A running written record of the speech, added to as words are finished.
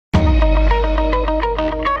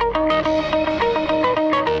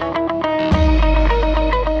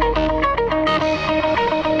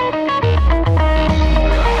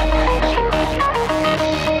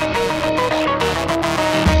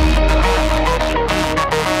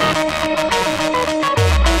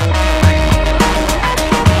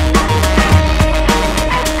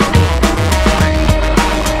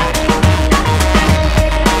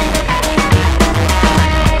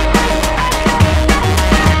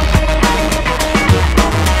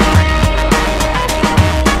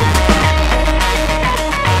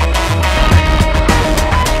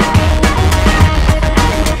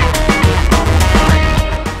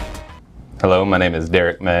name is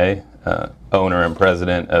Derek May, owner and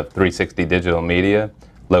president of 360 Digital Media,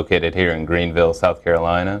 located here in Greenville, South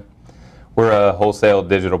Carolina. We're a wholesale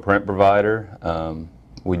digital print provider.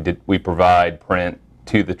 We provide print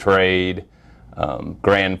to the trade,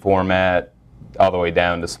 grand format, all the way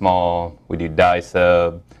down to small. We do die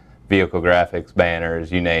sub, vehicle graphics,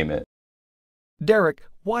 banners, you name it. Derek,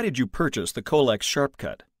 why did you purchase the Colex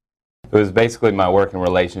SharpCut? It was basically my working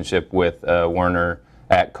relationship with Werner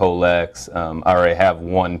at Colex. I already have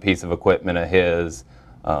one piece of equipment of his.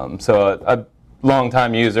 So a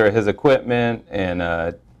long-time user of his equipment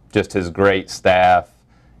and just his great staff.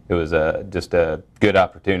 It was just a good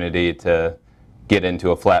opportunity to get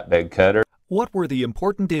into a flatbed cutter. What were the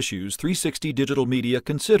important issues 360 Digital Media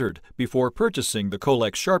considered before purchasing the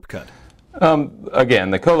Colex SharpCut?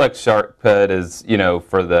 Again, the Colex SharpCut is,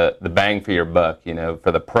 for the bang for your buck,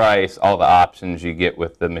 for the price, all the options you get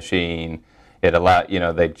with the machine. It allowed,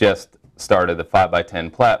 they just started the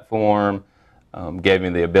 5x10 platform, gave me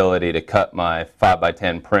the ability to cut my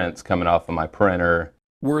 5x10 prints coming off of my printer.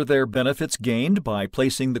 Were there benefits gained by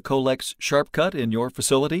placing the Colex SharpCut in your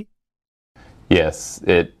facility? Yes,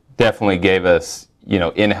 it definitely gave us,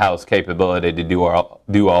 in-house capability to do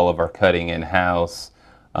all of our cutting in-house.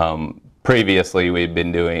 Previously, we'd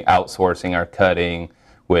been outsourcing our cutting,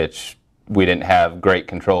 which we didn't have great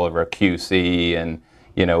control over QC, and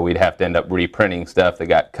we'd have to end up reprinting stuff that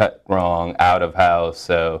got cut wrong out of house.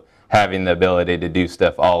 So having the ability to do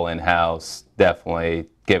stuff all in-house definitely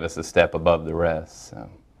gave us a step above the rest. So.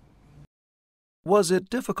 Was it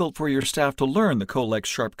difficult for your staff to learn the Colex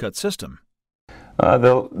SharpCut system?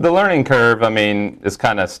 The learning curve, is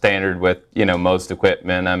kind of standard with most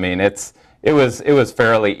equipment. It was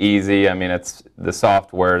fairly easy. It's the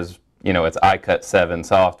software's, it's iCut 7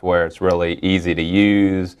 software. It's really easy to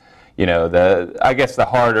use. I guess the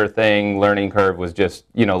harder learning curve was just,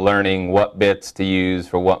 learning what bits to use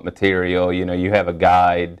for what material. You have a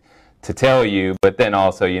guide to tell you, but then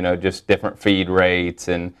also, just different feed rates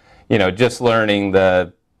and, just learning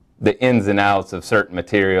the ins and outs of certain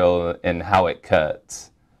material and how it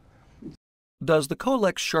cuts. Does the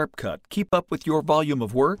Colex SharpCut keep up with your volume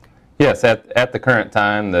of work? Yes, at the current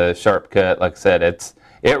time, the SharpCut, like I said,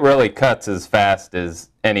 it really cuts as fast as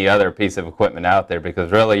any other piece of equipment out there,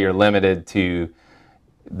 because really you're limited to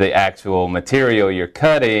the actual material you're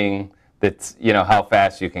cutting. That's how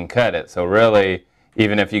fast you can cut it. So really,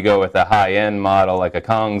 even if you go with a high-end model like a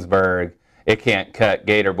Kongsberg, it can't cut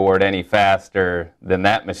gator board any faster than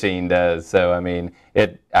that machine does. So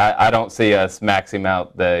I don't see us maxing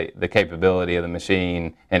out the capability of the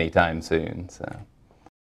machine anytime soon. So.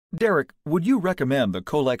 Derek, would you recommend the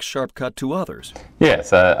Colex SharpCut to others?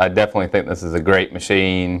 Yes, I definitely think this is a great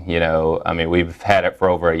machine. We've had it for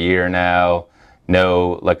over a year now.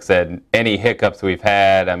 No, like I said, any hiccups we've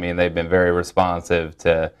had, they've been very responsive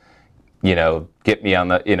to, get me on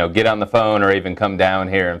the, get on the phone or even come down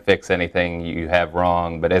here and fix anything you have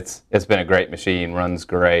wrong. But it's been a great machine, runs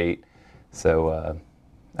great. So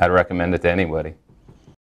I'd recommend it to anybody.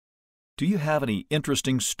 Do you have any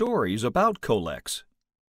interesting stories about Colex?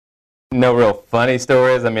 No real funny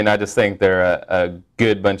stories. I just think they're a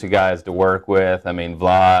good bunch of guys to work with.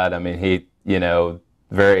 Vlad, he,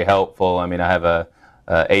 very helpful. I have a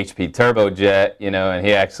HP turbojet, and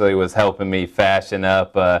he actually was helping me fashion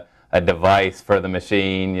up a device for the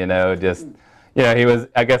machine, he was,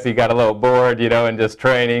 I guess he got a little bored, in just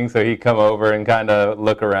training, so he'd come over and kind of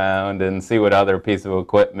look around and see what other piece of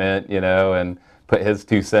equipment, and put his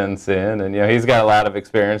 2 cents in, and he's got a lot of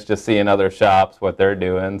experience just seeing other shops what they're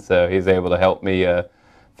doing, so he's able to help me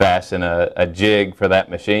fashion a jig for that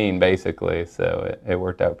machine basically. So it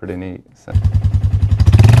worked out pretty neat. So.